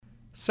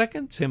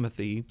2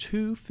 Timothy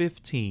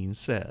 2:15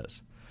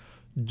 says,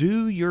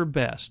 "Do your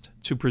best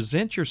to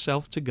present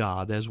yourself to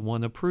God as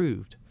one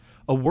approved,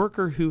 a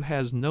worker who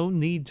has no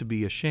need to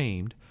be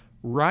ashamed,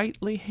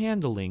 rightly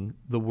handling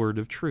the word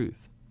of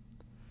truth."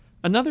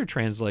 Another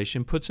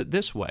translation puts it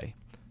this way,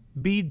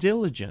 "Be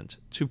diligent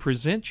to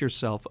present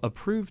yourself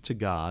approved to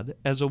God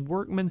as a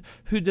workman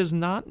who does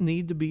not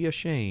need to be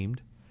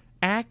ashamed,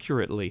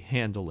 accurately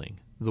handling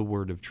the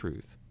word of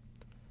truth."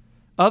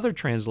 Other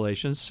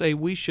translations say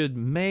we should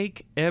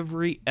make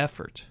every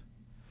effort,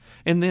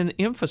 and then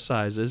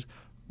emphasizes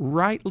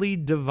rightly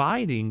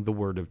dividing the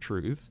word of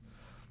truth,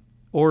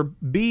 or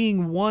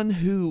being one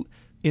who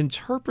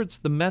interprets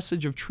the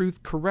message of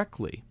truth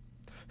correctly,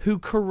 who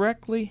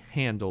correctly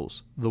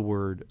handles the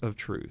word of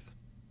truth.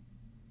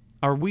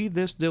 Are we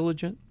this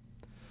diligent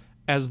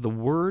as the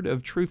word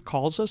of truth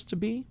calls us to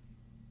be?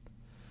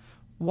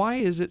 Why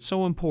is it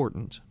so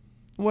important?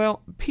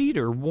 Well,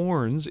 Peter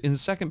warns in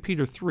 2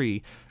 Peter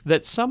 3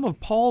 that some of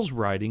Paul's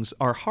writings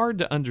are hard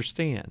to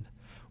understand,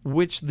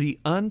 which the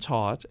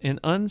untaught and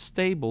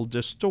unstable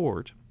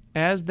distort,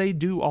 as they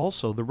do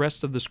also the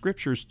rest of the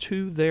Scriptures,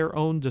 to their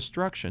own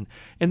destruction.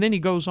 And then he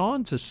goes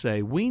on to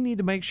say we need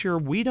to make sure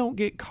we don't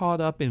get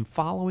caught up in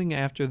following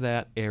after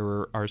that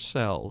error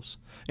ourselves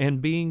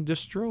and being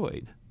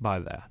destroyed by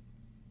that.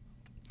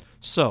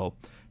 So,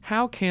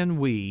 how can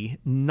we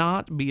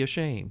not be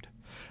ashamed,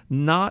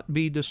 not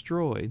be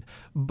destroyed,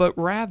 but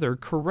rather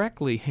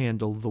correctly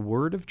handle the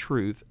word of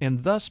truth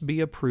and thus be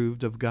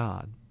approved of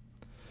God?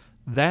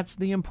 That's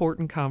the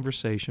important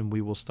conversation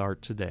we will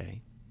start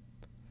today.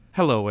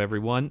 Hello,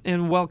 everyone,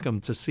 and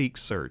welcome to Seek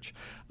Search.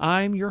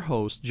 I'm your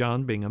host,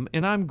 John Bingham,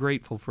 and I'm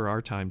grateful for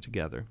our time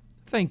together.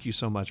 Thank you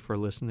so much for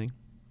listening.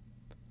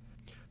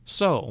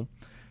 So,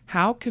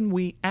 how can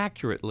we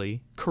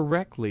accurately,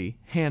 correctly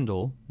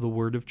handle the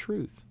word of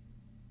truth?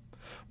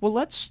 Well,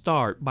 let's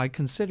start by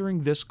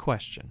considering this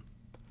question.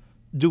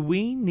 Do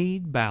we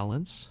need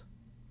balance?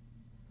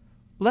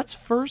 Let's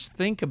first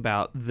think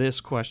about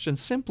this question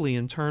simply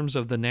in terms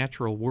of the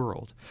natural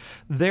world.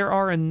 There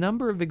are a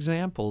number of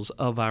examples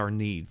of our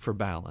need for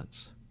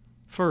balance.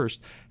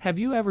 First, have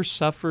you ever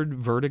suffered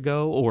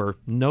vertigo or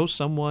know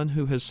someone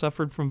who has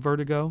suffered from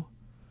vertigo?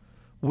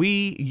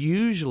 We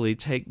usually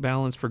take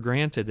balance for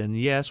granted, and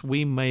yes,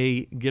 we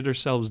may get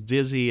ourselves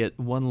dizzy at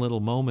one little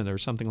moment or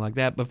something like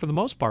that, but for the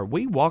most part,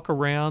 we walk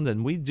around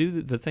and we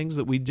do the things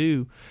that we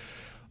do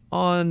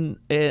on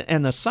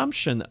an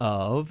assumption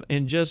of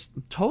and just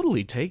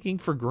totally taking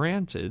for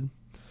granted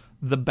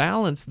the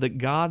balance that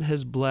God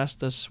has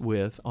blessed us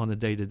with on a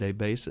day-to-day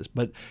basis.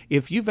 But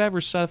if you've ever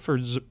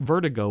suffered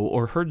vertigo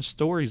or heard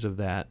stories of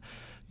that,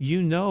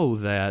 you know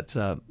that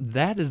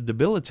that is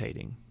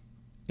debilitating,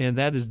 and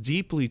that is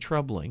deeply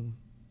troubling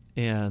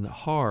and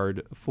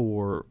hard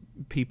for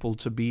people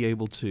to be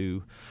able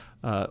to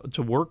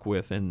work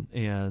with, and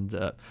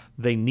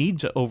they need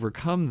to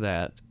overcome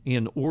that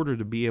in order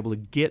to be able to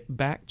get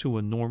back to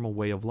a normal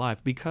way of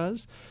life,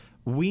 because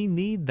we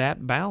need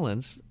that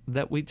balance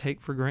that we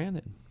take for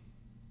granted.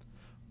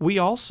 We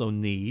also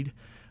need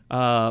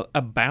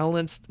a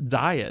balanced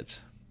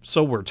diet.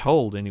 So we're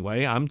told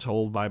anyway. I'm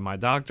told by my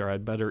doctor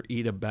I'd better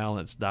eat a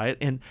balanced diet.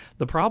 And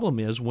the problem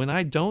is when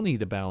I don't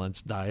eat a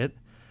balanced diet,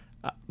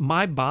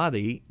 my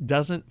body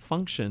doesn't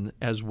function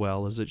as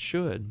well as it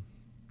should.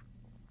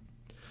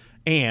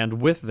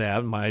 And with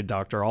that, my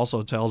doctor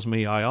also tells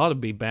me I ought to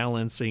be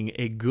balancing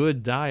a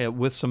good diet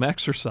with some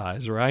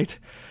exercise, right?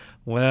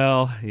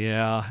 Well,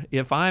 yeah,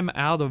 if I'm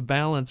out of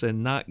balance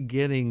and not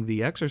getting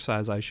the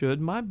exercise I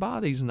should, my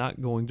body's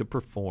not going to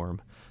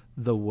perform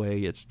the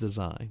way it's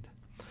designed.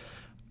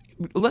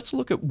 Let's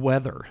look at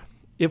weather.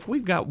 If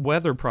we've got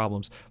weather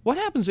problems, what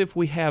happens if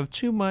we have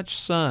too much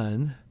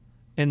sun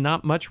and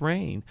not much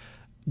rain?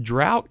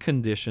 Drought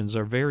conditions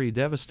are very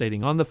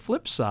devastating. On the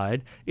flip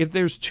side, if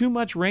there's too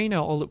much rain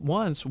all at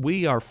once,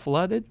 we are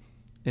flooded,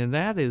 and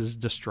that is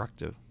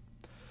destructive.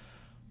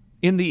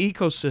 In the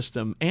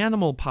ecosystem,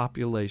 animal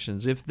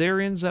populations, if there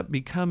ends up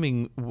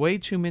becoming way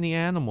too many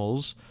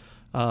animals,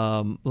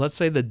 let's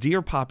say the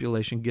deer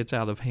population gets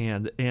out of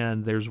hand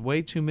and there's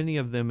way too many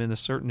of them in a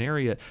certain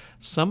area,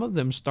 some of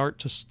them start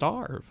to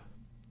starve.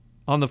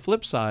 On the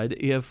flip side,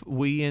 if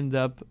we end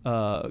up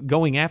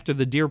going after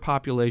the deer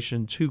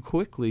population too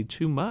quickly,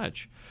 too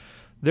much,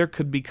 there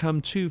could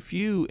become too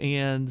few,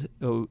 and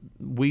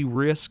we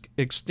risk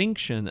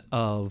extinction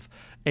of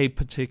a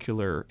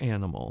particular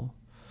animal.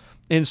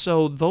 And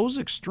so those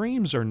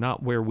extremes are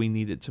not where we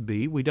need it to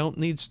be. We don't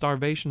need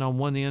starvation on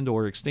one end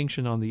or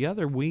extinction on the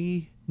other.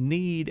 We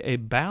need a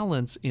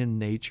balance in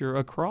nature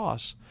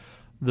across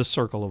the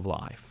circle of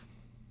life.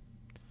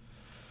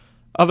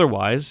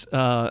 Otherwise,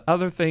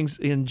 other things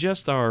in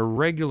just our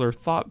regular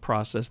thought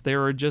process,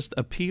 there are just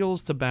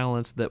appeals to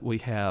balance that we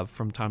have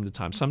from time to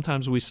time.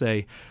 Sometimes we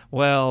say,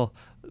 well,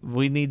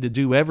 we need to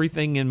do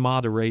everything in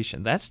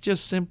moderation. That's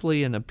just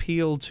simply an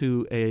appeal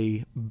to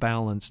a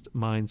balanced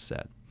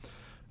mindset.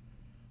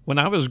 When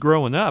I was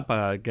growing up,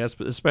 I guess,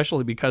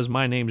 especially because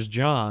my name's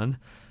John,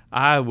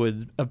 I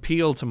would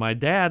appeal to my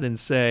dad and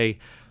say,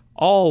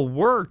 All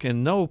work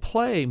and no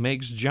play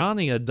makes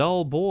Johnny a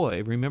dull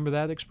boy. Remember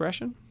that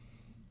expression?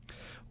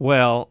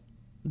 Well,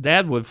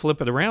 Dad would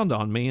flip it around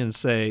on me and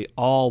say,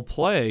 all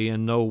play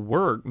and no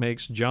work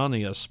makes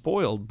Johnny a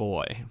spoiled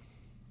boy.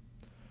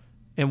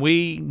 And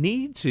we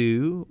need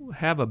to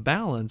have a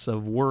balance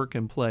of work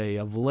and play,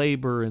 of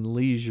labor and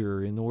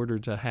leisure in order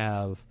to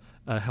have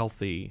a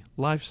healthy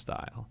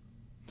lifestyle.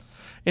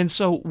 And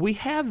so we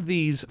have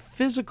these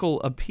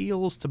physical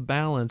appeals to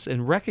balance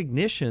and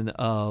recognition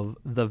of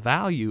the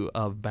value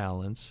of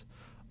balance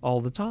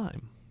all the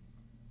time.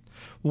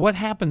 What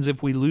happens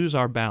if we lose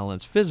our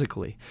balance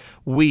physically?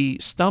 We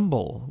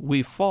stumble,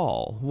 we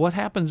fall. What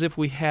happens if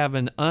we have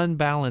an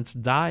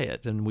unbalanced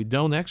diet and we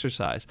don't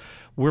exercise?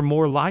 We're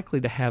more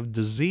likely to have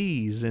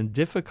disease and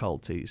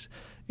difficulties.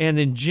 And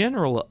in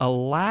general, a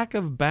lack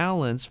of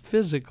balance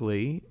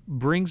physically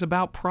brings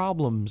about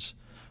problems,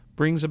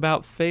 brings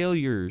about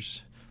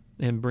failures,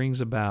 and brings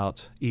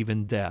about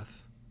even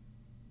death.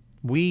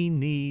 We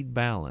need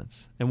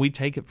balance, and we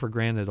take it for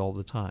granted all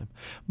the time.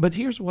 But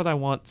here's what I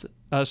want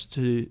us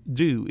to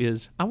do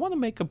is I want to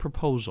make a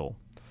proposal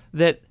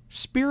that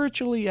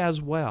spiritually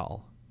as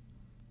well,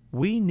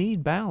 we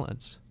need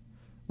balance.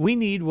 We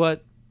need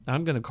what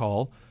I'm going to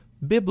call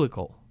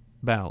biblical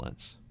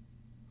balance.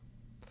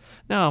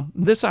 Now,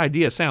 this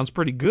idea sounds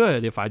pretty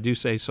good if I do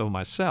say so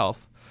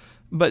myself,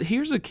 but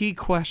here's a key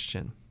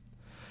question.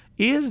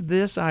 Is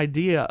this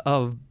idea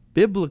of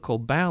biblical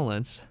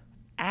balance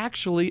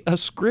actually a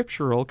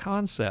scriptural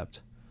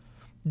concept?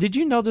 Did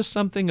you notice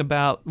something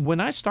about when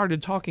I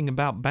started talking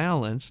about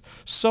balance,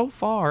 so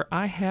far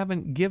I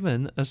haven't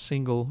given a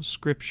single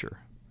scripture.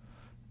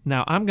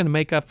 Now, I'm going to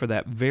make up for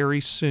that very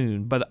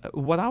soon, but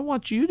what I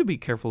want you to be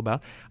careful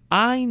about,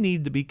 I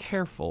need to be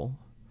careful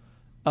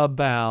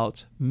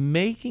about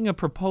making a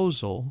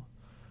proposal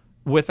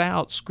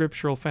without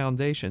scriptural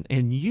foundation,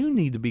 and you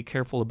need to be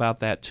careful about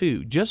that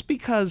too. Just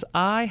because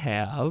I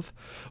have,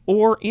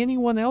 or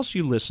anyone else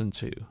you listen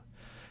to,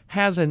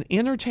 has an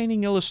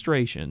entertaining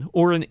illustration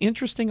or an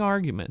interesting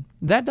argument,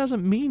 that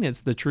doesn't mean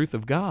it's the truth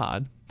of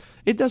God.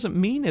 It doesn't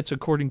mean it's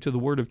according to the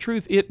word of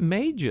truth. It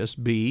may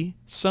just be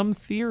some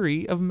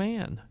theory of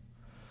man.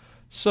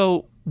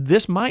 So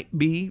this might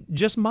be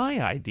just my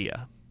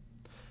idea.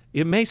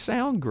 It may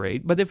sound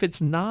great, but if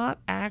it's not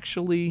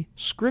actually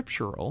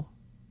scriptural,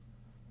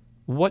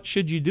 what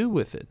should you do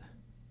with it?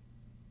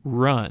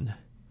 Run.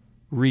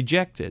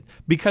 Reject it.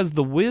 Because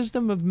the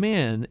wisdom of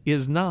men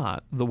is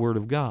not the word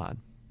of God.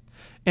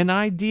 An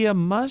idea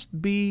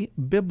must be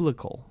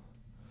biblical,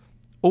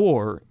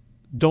 or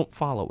don't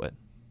follow it.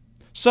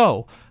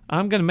 So,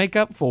 I'm going to make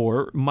up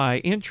for my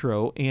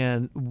intro,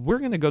 and we're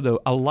going to go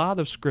to a lot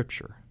of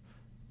Scripture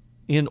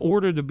in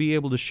order to be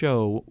able to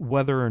show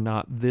whether or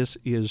not this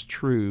is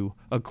true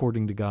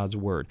according to God's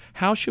Word.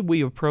 How should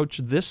we approach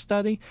this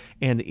study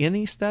and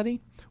any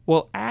study?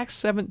 Well, Acts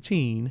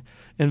 17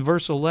 and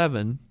verse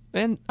 11,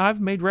 and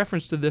I've made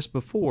reference to this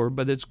before,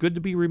 but it's good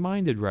to be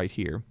reminded right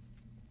here.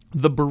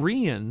 The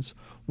Bereans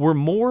were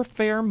more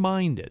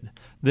fair-minded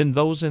than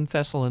those in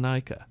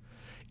Thessalonica,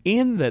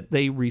 in that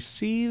they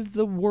received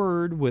the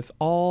word with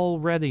all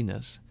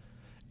readiness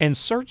and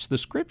searched the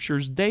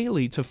Scriptures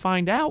daily to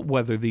find out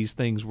whether these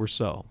things were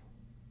so.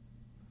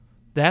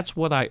 That's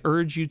what I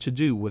urge you to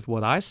do with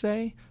what I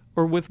say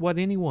or with what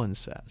anyone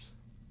says.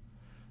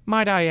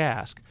 Might I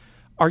ask,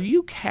 are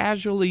you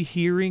casually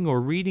hearing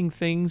or reading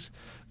things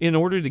in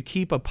order to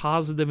keep a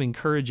positive,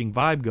 encouraging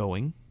vibe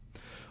going?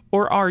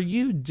 Or are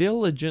you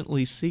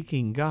diligently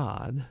seeking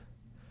God,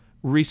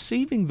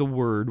 receiving the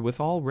Word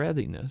with all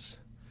readiness,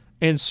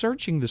 and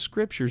searching the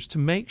Scriptures to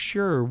make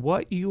sure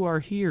what you are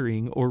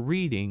hearing or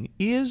reading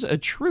is a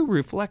true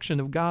reflection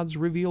of God's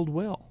revealed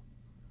will?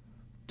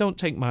 Don't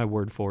take my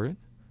word for it.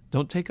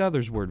 Don't take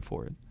others' word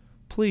for it.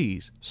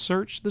 Please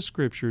search the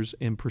Scriptures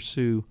and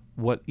pursue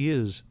what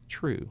is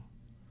true.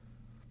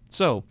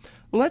 So,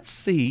 let's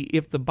see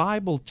if the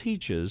Bible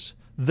teaches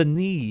the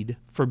need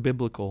for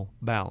biblical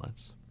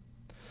balance.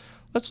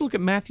 Let's look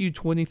at Matthew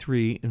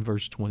 23 and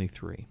verse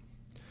 23.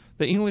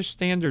 The English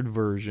Standard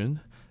Version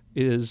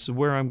is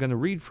where I'm going to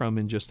read from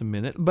in just a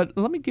minute, but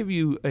let me give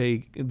you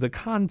the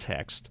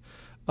context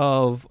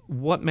of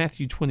what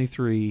Matthew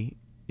 23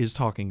 is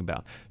talking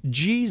about.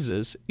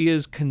 Jesus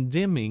is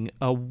condemning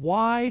a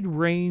wide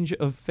range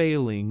of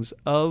failings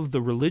of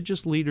the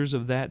religious leaders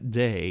of that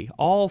day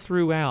all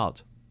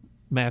throughout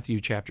Matthew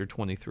chapter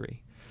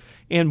 23.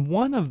 And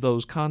one of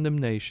those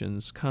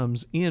condemnations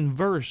comes in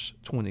verse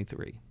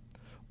 23.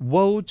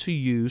 Woe to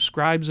you,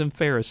 scribes and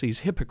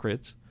Pharisees,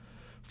 hypocrites,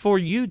 for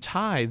you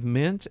tithe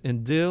mint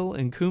and dill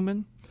and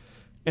cumin,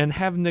 and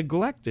have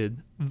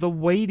neglected the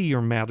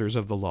weightier matters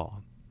of the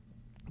law,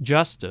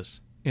 justice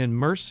and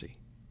mercy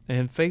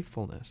and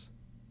faithfulness.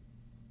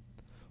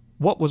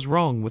 What was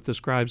wrong with the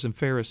scribes and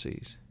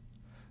Pharisees?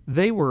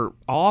 They were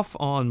off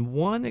on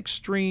one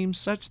extreme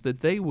such that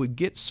they would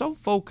get so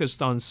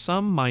focused on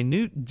some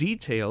minute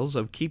details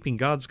of keeping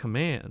God's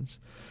commands,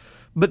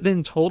 but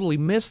then totally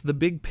miss the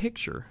big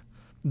picture,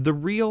 the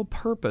real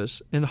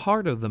purpose and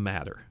heart of the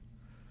matter.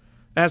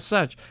 As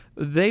such,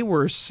 they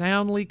were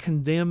soundly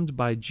condemned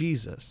by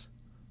Jesus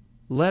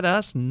Let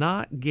us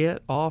not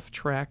get off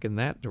track in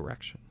that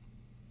direction.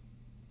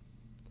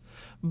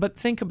 But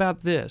think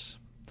about this.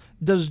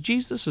 Does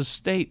Jesus'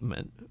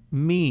 statement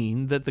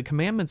mean that the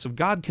commandments of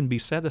God can be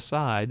set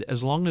aside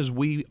as long as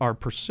we are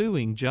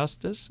pursuing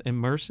justice and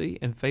mercy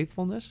and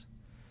faithfulness?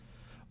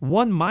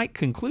 One might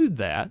conclude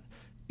that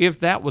if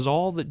that was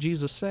all that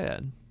Jesus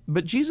said.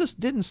 But Jesus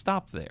didn't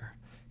stop there.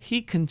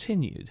 He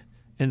continued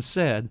and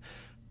said,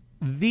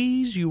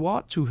 these you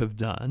ought to have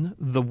done,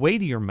 the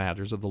weightier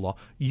matters of the law,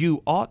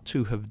 you ought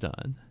to have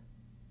done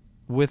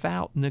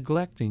without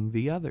neglecting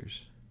the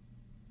others.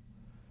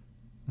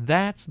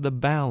 That's the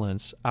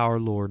balance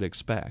our Lord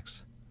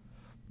expects,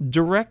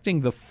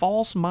 directing the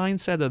false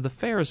mindset of the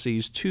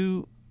Pharisees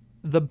to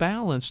the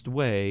balanced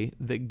way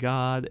that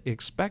God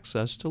expects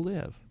us to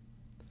live.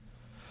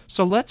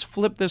 So let's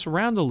flip this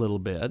around a little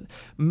bit.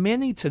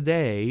 Many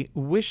today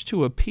wish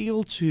to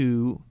appeal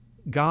to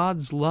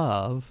God's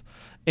love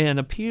and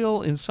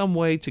appeal in some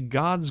way to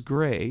God's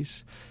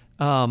grace,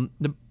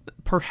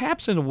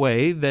 perhaps in a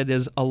way that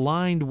is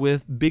aligned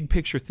with big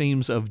picture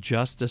themes of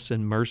justice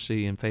and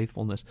mercy and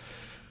faithfulness.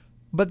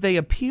 But they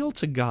appeal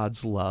to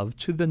God's love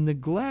to the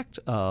neglect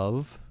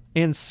of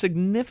and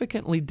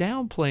significantly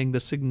downplaying the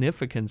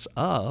significance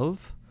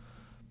of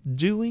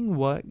doing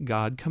what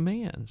God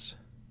commands.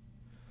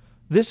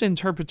 This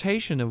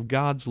interpretation of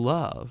God's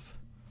love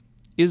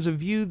is a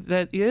view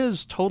that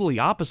is totally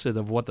opposite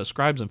of what the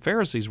scribes and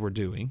Pharisees were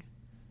doing.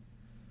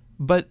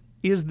 But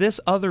is this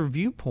other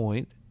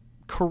viewpoint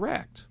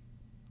correct?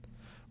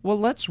 Well,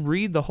 let's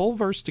read the whole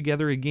verse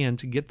together again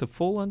to get the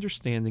full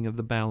understanding of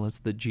the balance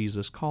that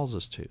Jesus calls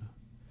us to.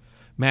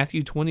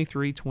 Matthew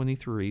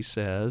 23:23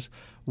 says,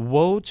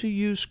 "Woe to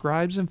you,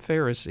 scribes and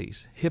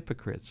Pharisees,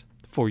 hypocrites,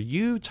 for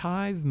you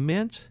tithe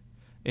mint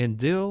and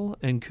dill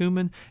and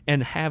cumin,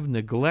 and have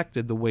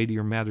neglected the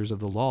weightier matters of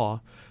the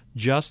law,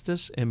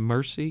 justice and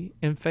mercy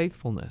and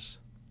faithfulness.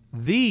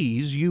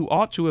 These you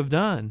ought to have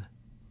done,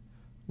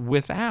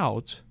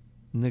 without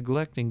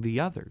neglecting the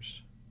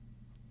others."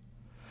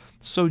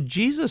 So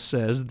Jesus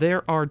says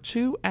there are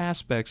two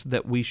aspects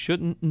that we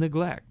shouldn't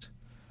neglect,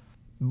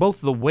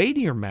 both the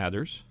weightier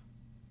matters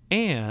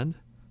and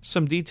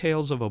some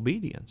details of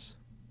obedience.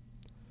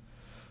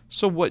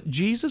 So what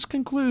Jesus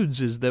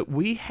concludes is that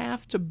we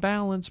have to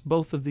balance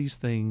both of these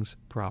things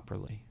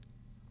properly.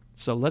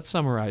 So let's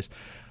summarize.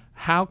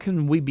 How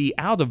can we be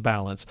out of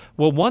balance?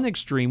 Well, one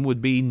extreme would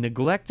be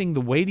neglecting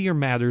the weightier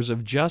matters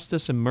of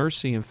justice and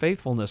mercy and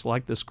faithfulness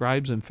like the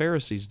scribes and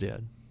Pharisees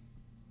did.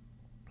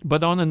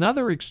 But on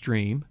another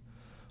extreme,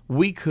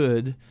 we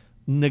could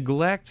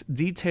neglect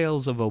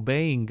details of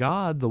obeying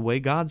God the way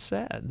God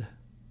said.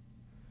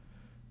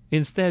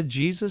 Instead,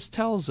 Jesus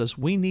tells us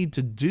we need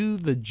to do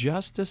the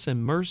justice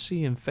and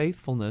mercy and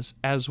faithfulness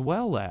as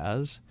well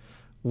as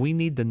we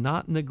need to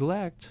not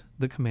neglect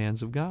the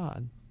commands of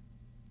God.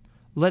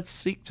 Let's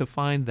seek to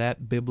find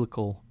that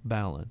biblical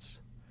balance,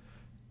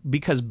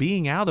 because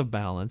being out of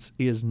balance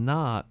is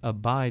not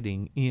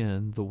abiding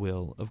in the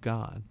will of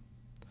God.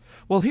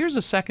 Well, here's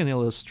a second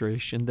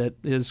illustration that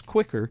is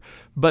quicker,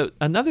 but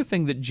another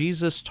thing that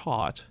Jesus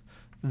taught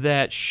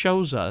that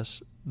shows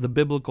us the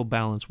biblical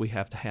balance we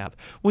have to have.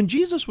 When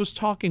Jesus was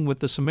talking with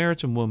the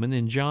Samaritan woman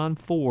in John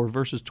 4,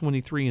 verses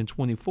 23 and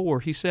 24,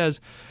 he says,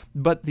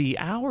 "But the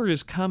hour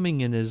is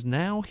coming and is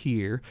now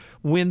here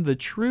when the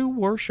true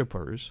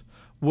worshipers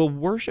will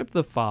worship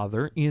the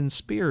Father in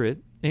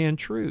spirit and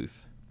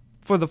truth.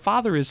 For the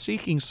Father is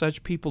seeking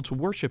such people to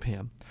worship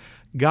Him.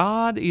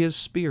 God is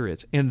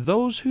spirit, and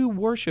those who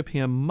worship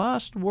Him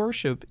must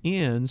worship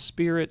in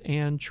spirit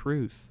and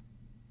truth."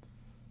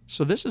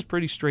 So this is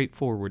pretty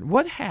straightforward.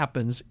 What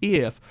happens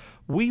if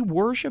we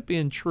worship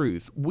in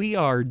truth? We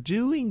are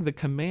doing the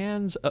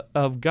commands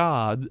of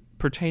God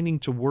pertaining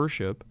to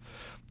worship.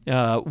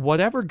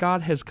 Whatever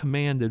God has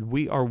commanded,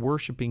 we are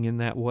worshiping in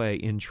that way,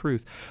 in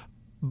truth.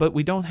 But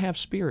we don't have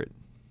spirit.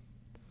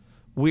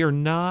 We are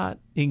not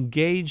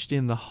engaged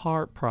in the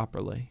heart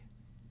properly.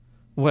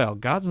 Well,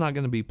 God's not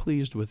going to be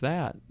pleased with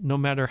that, no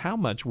matter how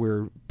much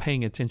we're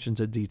paying attention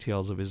to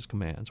details of His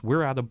commands.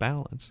 We're out of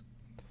balance.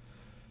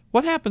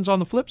 What happens on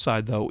the flip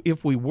side, though,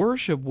 if we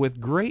worship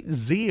with great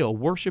zeal,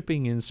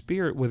 worshiping in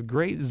spirit with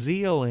great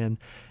zeal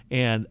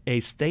and a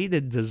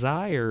stated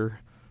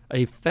desire,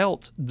 a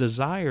felt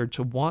desire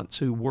to want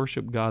to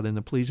worship God in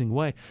a pleasing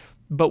way,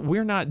 but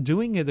we're not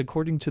doing it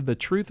according to the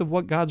truth of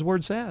what God's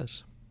Word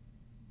says?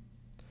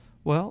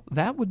 Well,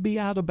 that would be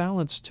out of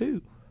balance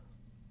too.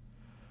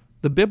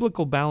 The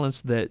biblical balance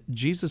that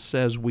Jesus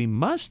says we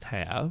must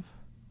have,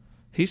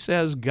 He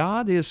says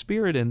God is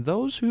spirit, and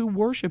those who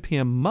worship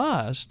Him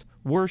must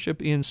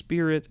worship in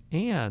spirit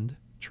and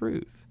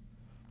truth.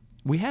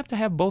 We have to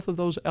have both of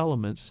those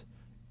elements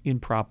in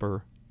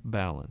proper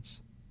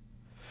balance.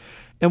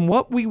 And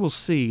what we will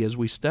see as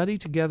we study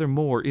together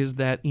more is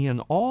that in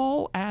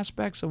all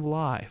aspects of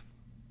life,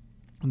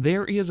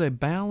 there is a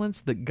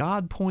balance that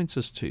God points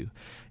us to,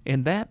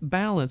 and that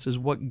balance is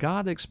what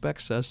God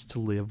expects us to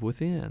live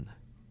within.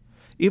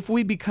 If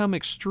we become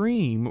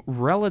extreme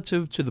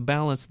relative to the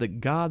balance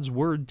that God's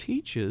Word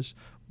teaches,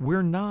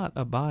 we're not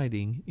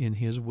abiding in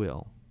His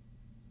will.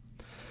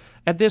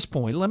 At this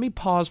point, let me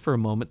pause for a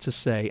moment to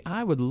say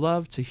I would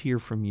love to hear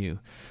from you.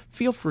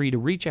 Feel free to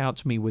reach out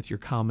to me with your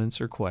comments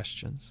or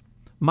questions.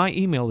 My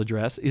email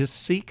address is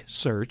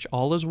seeksearch,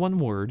 all as one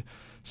word,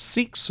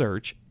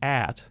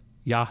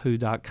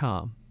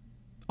 seeksearch@yahoo.com.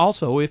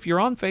 Also, if you're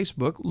on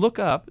Facebook, look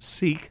up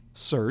Seek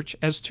Search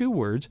as 2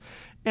 words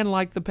and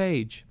like the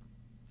page.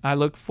 I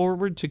look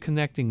forward to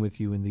connecting with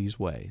you in these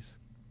ways.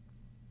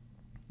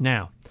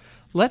 Now,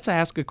 let's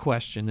ask a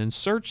question and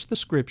search the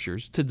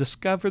Scriptures to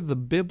discover the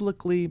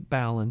biblically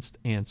balanced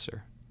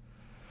answer.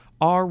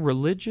 Are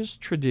religious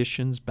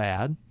traditions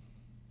bad?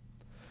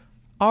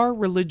 Are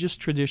religious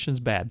traditions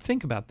bad?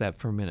 Think about that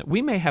for a minute.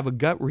 We may have a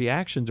gut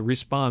reaction to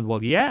respond,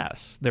 well,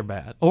 yes, they're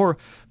bad. Or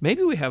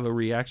maybe we have a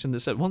reaction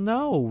that said, well,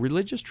 no,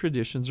 religious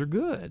traditions are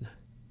good.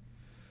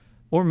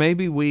 Or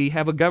maybe we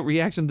have a gut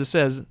reaction that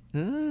says,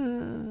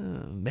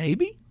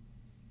 maybe.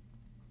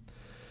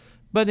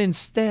 But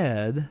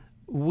instead,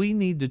 we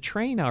need to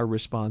train our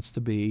response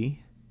to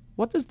be,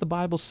 what does the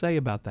Bible say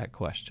about that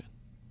question?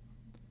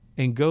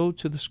 And go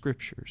to the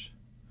Scriptures.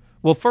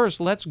 Well, first,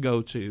 let's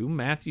go to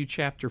Matthew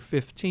chapter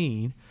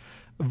 15,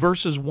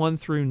 verses 1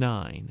 through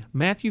 9.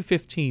 Matthew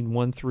 15,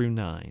 1 through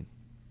 9.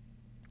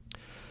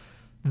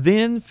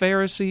 Then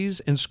Pharisees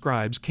and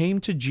scribes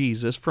came to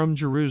Jesus from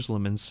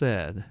Jerusalem and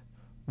said,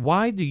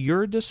 "Why do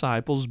your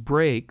disciples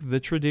break the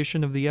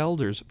tradition of the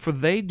elders? For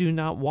they do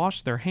not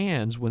wash their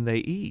hands when they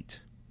eat."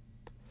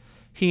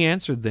 He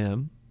answered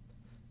them,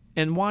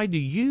 "And why do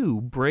you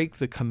break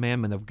the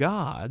commandment of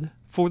God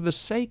for the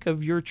sake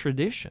of your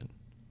tradition?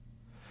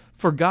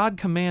 For God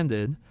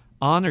commanded,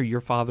 'Honor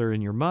your father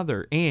and your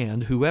mother,'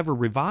 and whoever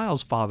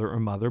reviles father or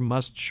mother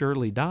must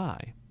surely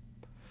die.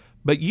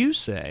 But you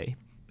say,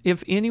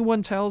 'If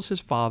anyone tells his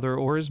father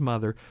or his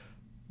mother,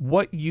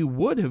 what you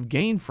would have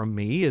gained from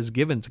me is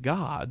given to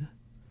God,'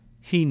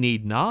 he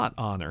need not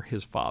honor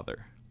his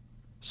father.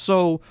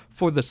 So,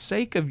 for the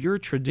sake of your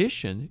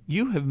tradition,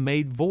 you have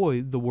made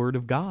void the word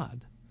of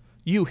God.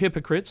 You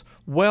hypocrites,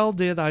 well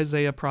did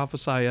Isaiah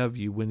prophesy of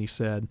you when he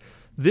said,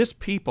 'This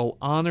people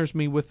honors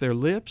me with their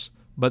lips,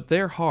 but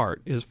their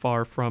heart is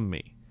far from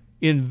me.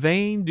 In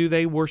vain do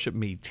they worship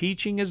me,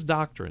 teaching as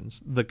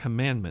doctrines the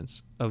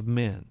commandments of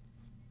men.'"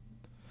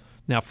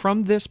 Now,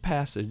 from this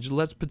passage,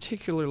 let's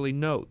particularly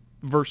note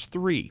verse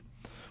 3,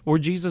 where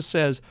Jesus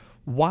says,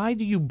 "Why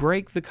do you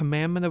break the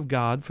commandment of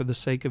God for the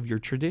sake of your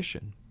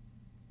tradition?"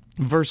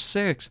 Verse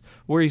 6,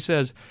 where he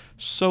says,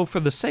 "So for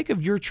the sake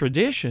of your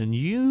tradition,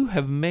 you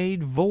have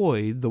made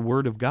void the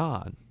word of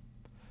God."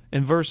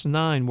 And verse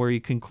 9, where he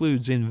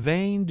concludes, "In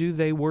vain do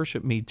they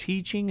worship me,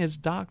 teaching as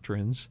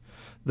doctrines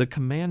the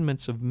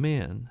commandments of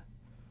men."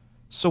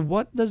 So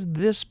what does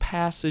this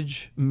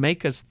passage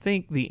make us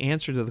think the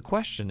answer to the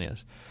question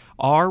is?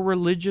 Are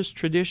religious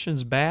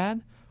traditions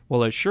bad?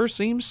 Well, it sure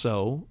seems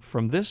so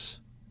from this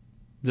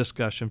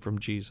discussion from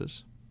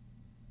Jesus.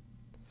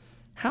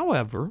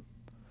 However,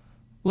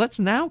 let's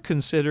now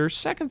consider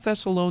 2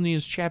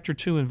 Thessalonians chapter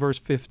 2 and verse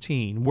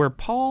 15, where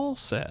Paul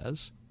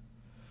says,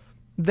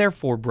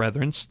 "Therefore,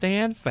 brethren,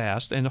 stand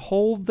fast and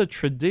hold the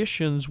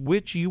traditions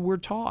which you were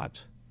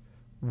taught,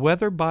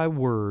 whether by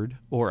word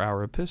or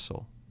our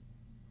epistle."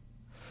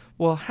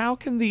 Well, how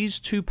can these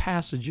two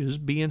passages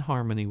be in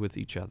harmony with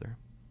each other?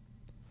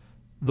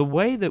 The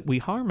way that we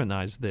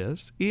harmonize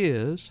this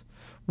is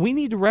we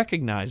need to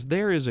recognize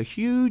there is a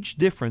huge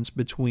difference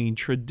between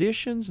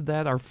traditions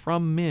that are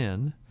from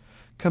men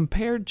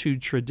compared to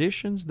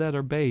traditions that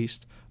are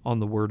based on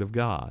the Word of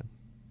God.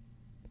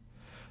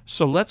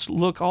 So let's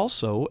look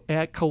also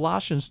at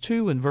Colossians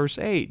 2 and verse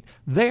 8.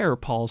 There,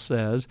 Paul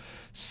says,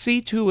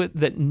 "See to it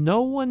that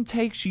no one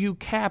takes you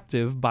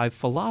captive by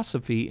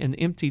philosophy and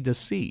empty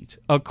deceit,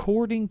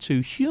 according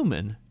to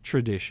human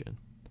tradition,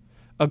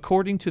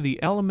 according to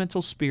the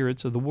elemental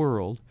spirits of the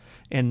world,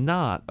 and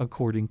not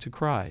according to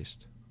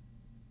Christ."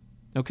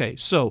 Okay,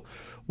 so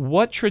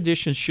what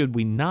traditions should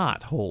we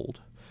not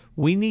hold?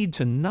 We need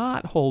to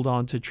not hold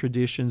on to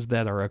traditions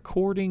that are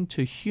according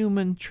to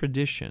human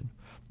tradition,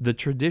 the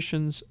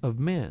traditions of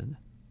men.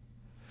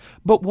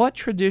 But what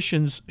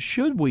traditions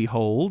should we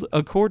hold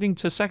according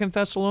to 2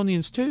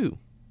 Thessalonians 2?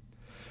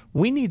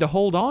 We need to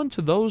hold on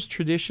to those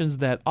traditions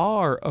that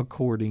are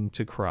according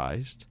to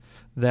Christ,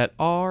 that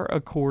are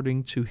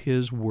according to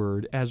His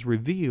Word as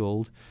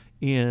revealed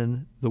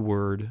in the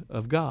Word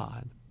of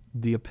God,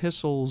 the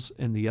epistles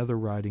and the other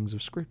writings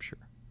of Scripture.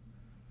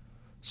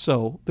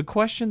 So the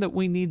question that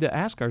we need to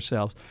ask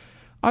ourselves,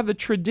 are the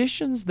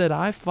traditions that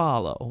I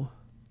follow,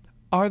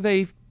 are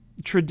they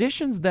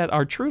traditions that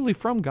are truly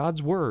from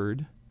God's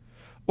Word,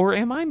 or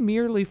am I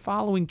merely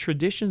following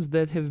traditions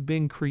that have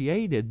been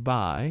created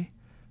by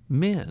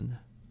men,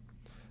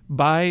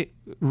 by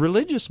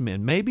religious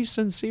men, maybe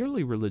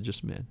sincerely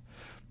religious men?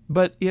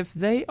 But if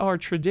they are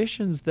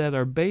traditions that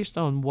are based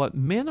on what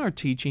men are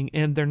teaching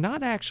and they're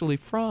not actually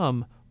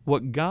from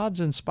what God's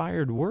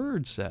inspired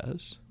Word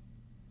says,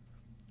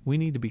 we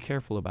need to be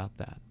careful about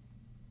that.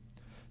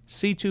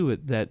 See to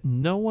it that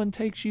no one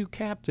takes you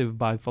captive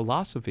by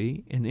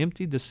philosophy and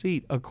empty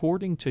deceit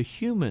according to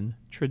human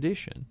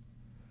tradition,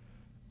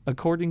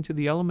 according to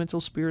the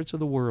elemental spirits of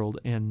the world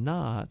and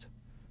not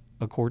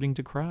according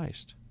to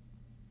Christ.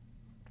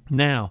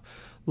 Now,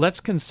 let's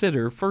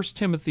consider 1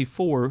 Timothy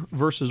 4,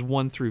 verses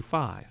 1 through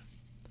 5.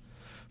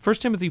 1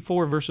 Timothy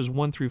 4, verses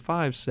 1 through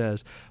 5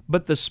 says,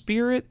 "But the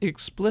Spirit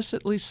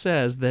explicitly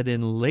says that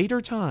in later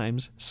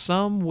times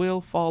some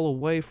will fall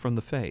away from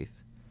the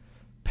faith,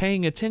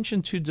 paying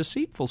attention to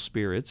deceitful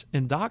spirits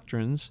and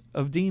doctrines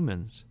of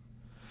demons,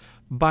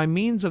 by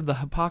means of the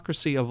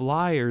hypocrisy of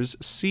liars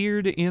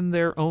seared in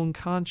their own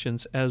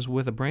conscience as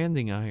with a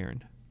branding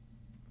iron.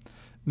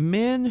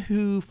 Men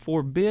who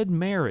forbid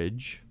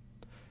marriage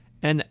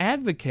and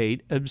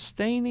advocate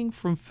abstaining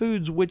from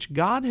foods which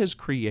God has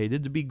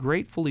created to be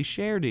gratefully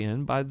shared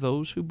in by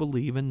those who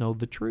believe and know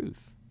the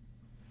truth.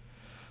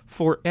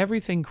 For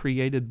everything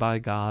created by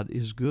God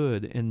is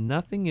good, and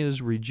nothing is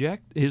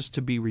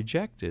to be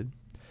rejected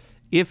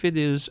if it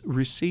is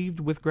received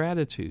with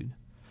gratitude,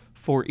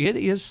 for it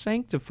is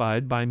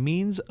sanctified by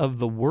means of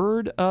the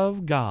Word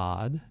of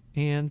God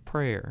and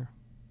prayer."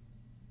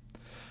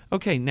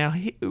 Okay, now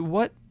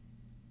what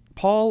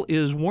Paul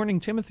is warning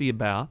Timothy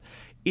about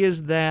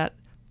is that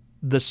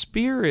the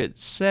Spirit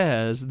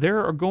says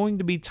there are going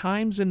to be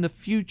times in the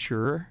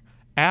future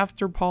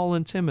after Paul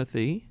and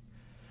Timothy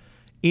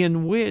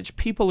in which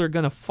people are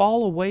going to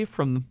fall away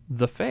from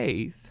the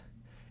faith,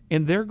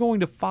 and they're going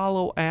to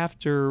follow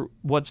after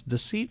what's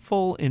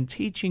deceitful and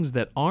teachings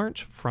that aren't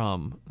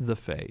from the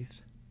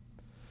faith.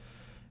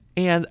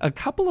 And a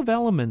couple of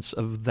elements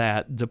of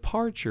that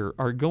departure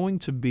are going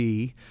to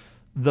be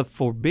the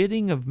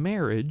forbidding of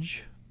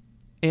marriage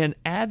and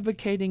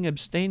advocating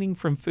abstaining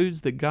from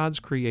foods that God's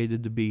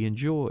created to be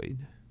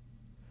enjoyed.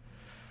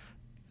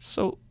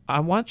 So I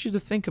want you to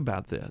think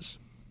about this.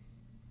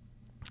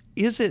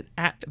 Is it,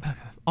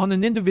 on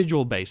an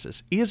individual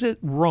basis, is it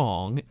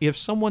wrong if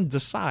someone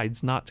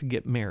decides not to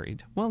get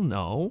married? Well,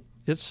 no.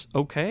 It's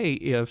okay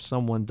if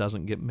someone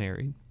doesn't get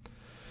married.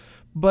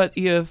 But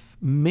if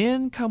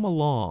men come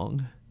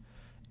along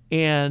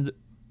and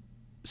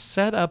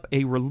set up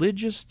a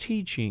religious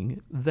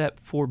teaching that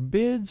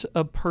forbids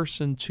a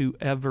person to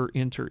ever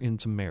enter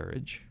into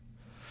marriage,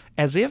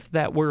 as if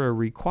that were a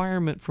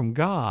requirement from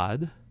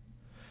God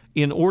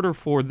in order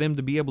for them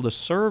to be able to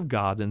serve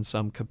God in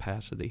some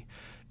capacity,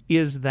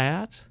 is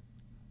that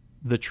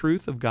the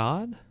truth of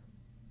God,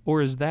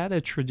 or is that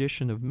a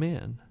tradition of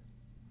men?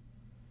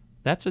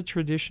 That's a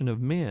tradition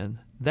of men.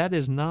 That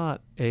is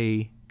not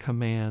a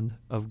command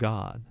of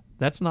God.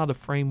 That's not a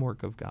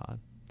framework of God.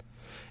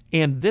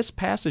 And this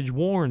passage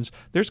warns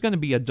there's going to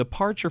be a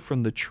departure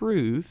from the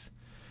truth,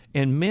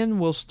 and men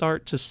will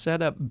start to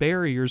set up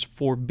barriers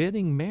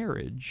forbidding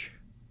marriage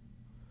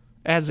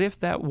as if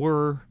that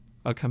were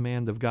a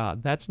command of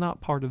God. That's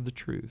not part of the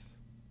truth.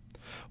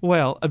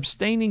 Well,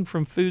 abstaining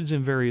from foods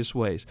in various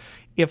ways.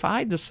 If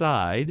I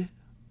decide,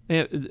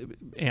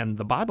 and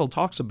the Bible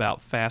talks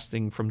about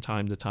fasting from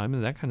time to time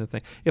and that kind of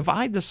thing, if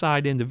I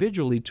decide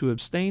individually to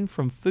abstain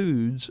from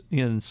foods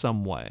in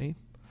some way,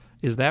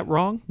 is that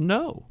wrong?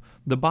 No.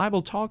 The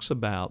Bible talks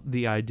about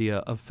the idea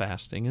of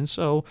fasting, and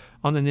so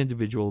on an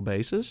individual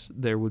basis,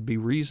 there would be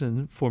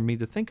reason for me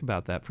to think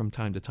about that from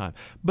time to time.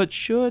 But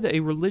should a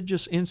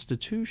religious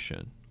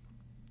institution,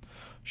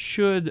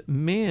 should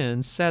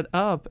men set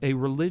up a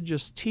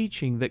religious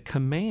teaching that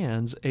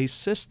commands a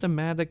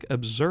systematic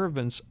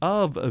observance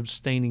of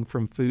abstaining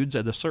from foods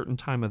at a certain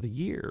time of the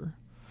year,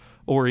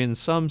 or in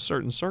some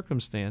certain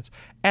circumstance,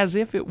 as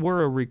if it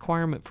were a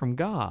requirement from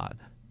God?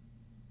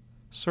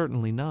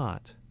 Certainly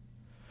not.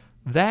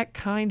 That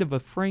kind of a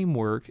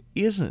framework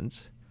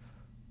isn't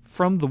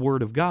from the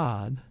Word of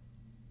God.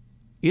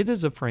 It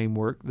is a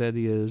framework that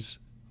is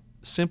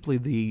simply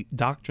the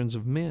doctrines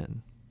of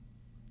men.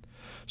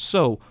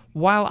 So,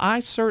 while I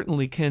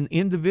certainly can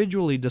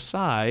individually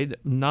decide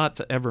not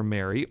to ever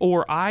marry,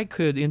 or I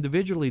could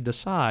individually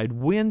decide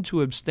when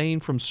to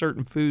abstain from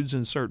certain foods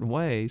in certain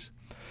ways,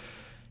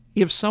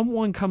 if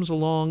someone comes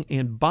along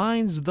and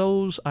binds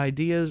those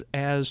ideas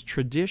as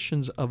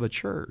traditions of a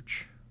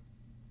church,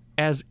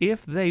 as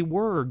if they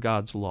were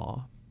God's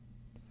law,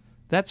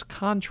 that's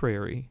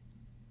contrary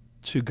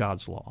to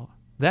God's law.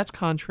 That's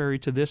contrary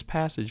to this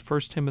passage, 1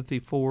 Timothy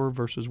 4,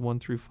 verses 1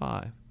 through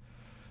 5.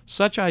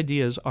 Such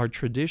ideas are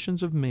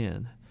traditions of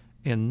men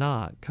and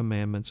not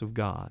commandments of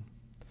God.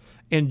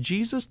 And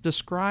Jesus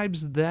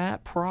describes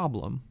that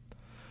problem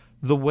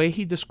the way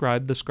he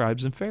described the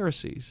scribes and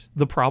Pharisees.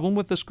 The problem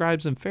with the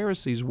scribes and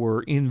Pharisees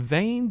were, in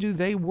vain do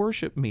they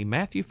worship me.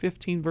 Matthew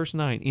 15, verse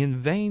 9, in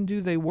vain do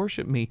they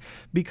worship me,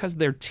 because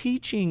they're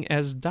teaching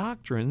as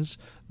doctrines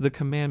the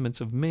commandments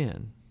of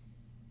men.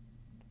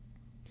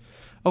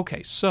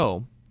 Okay,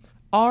 so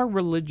are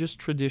religious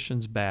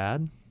traditions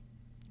bad?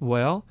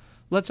 Well,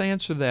 let's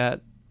answer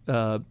that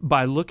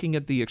by looking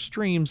at the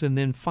extremes and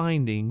then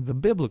finding the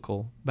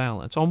biblical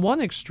balance. On one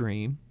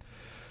extreme,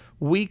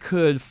 we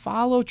could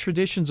follow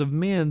traditions of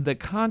men that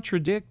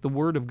contradict the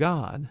Word of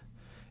God.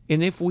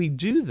 And if we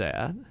do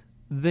that,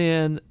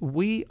 then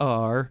we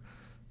are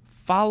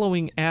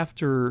following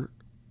after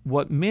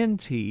what men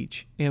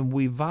teach, and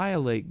we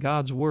violate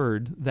God's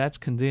Word. That's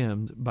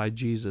condemned by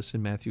Jesus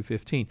in Matthew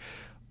 15.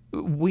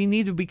 we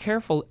need to be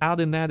careful out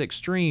in that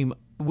extreme.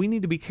 We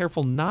need to be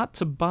careful not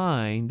to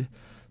bind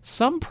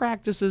some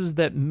practices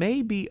that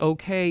may be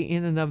okay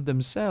in and of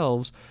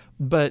themselves,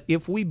 but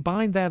if we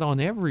bind that on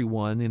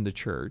everyone in the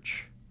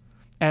church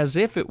as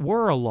if it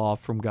were a law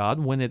from God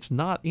when it's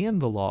not in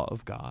the law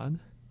of God,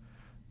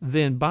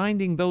 then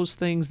binding those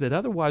things that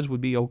otherwise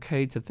would be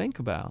okay to think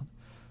about,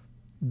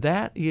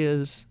 that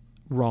is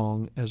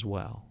wrong as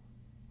well.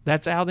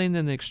 That's out in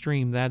an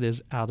extreme. That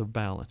is out of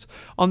balance.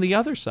 On the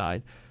other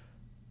side,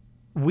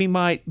 we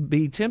might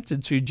be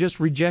tempted to just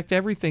reject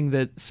everything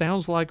that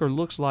sounds like or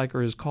looks like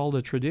or is called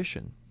a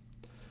tradition.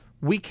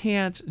 We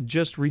can't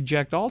just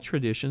reject all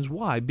traditions.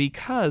 Why?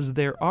 Because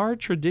there are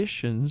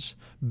traditions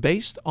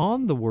based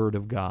on the Word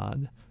of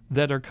God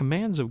that are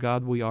commands of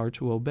God we are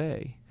to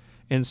obey.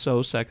 And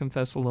so 2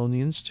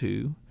 Thessalonians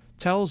 2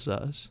 tells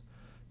us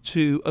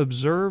to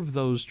observe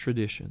those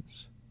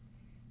traditions.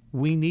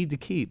 We need to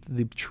keep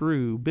the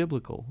true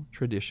biblical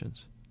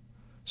traditions.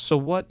 So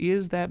what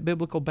is that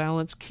biblical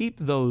balance? Keep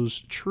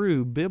those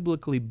true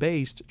biblically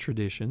based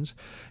traditions,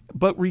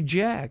 but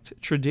reject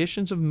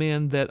traditions of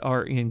men that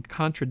are in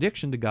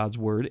contradiction to God's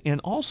Word, and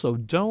also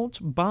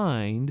don't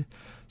bind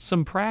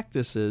some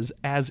practices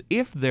as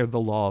if they're the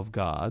law of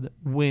God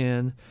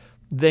when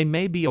they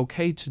may be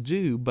okay to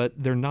do, but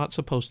they're not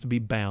supposed to be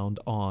bound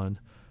on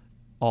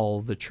all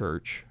the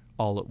church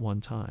all at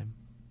one time.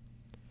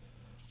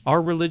 Are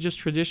religious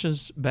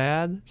traditions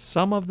bad?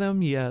 Some of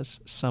them, yes.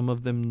 Some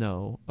of them,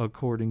 no,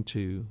 according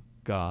to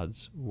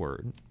God's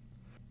Word.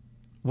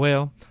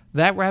 Well,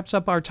 that wraps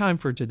up our time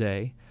for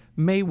today.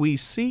 May we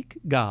seek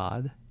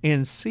God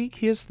and seek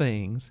His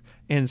things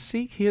and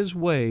seek His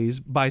ways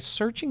by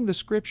searching the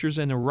Scriptures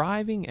and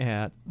arriving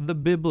at the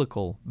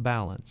biblical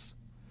balance.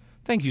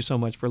 Thank you so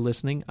much for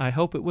listening. I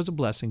hope it was a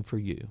blessing for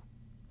you.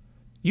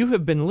 You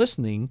have been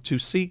listening to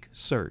Seek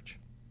Search.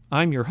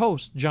 I'm your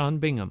host, John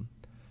Bingham.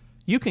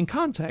 You can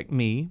contact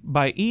me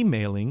by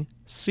emailing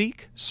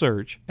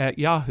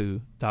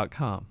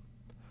seeksearch@yahoo.com.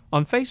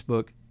 On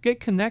Facebook, get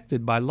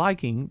connected by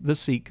liking the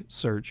Seek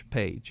Search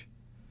page.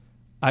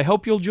 I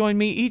hope you'll join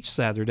me each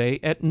Saturday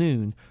at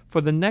noon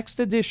for the next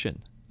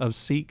edition of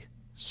Seek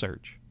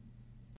Search.